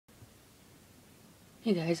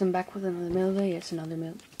Hey guys, I'm back with another mail day. Yes, another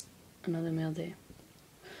mail day,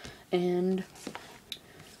 and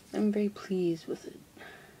I'm very pleased with it,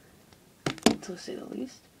 to say the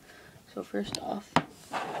least. So first off,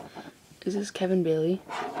 is this Kevin Bailey?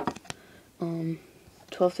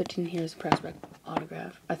 12-13 here's a prospect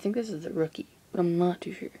autograph. I think this is the rookie, but I'm not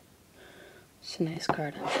too sure. It's a nice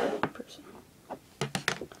card, actually, person.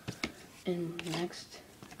 And next,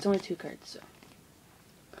 it's only 2 cards, so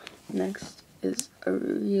next is a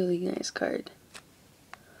really nice card.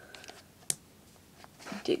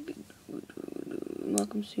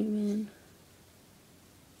 Welcome, Superman.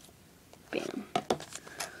 Bam.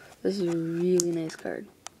 This is a really nice card.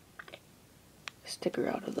 Sticker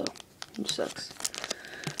out of though, which sucks.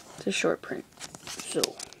 It's a short print, so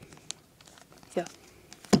yeah,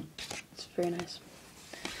 it's very nice.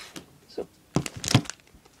 So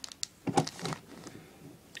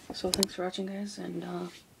thanks for watching, guys, and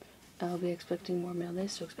I'll be expecting more mail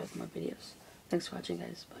days, so expect more videos. Thanks for watching,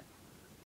 guys. Bye.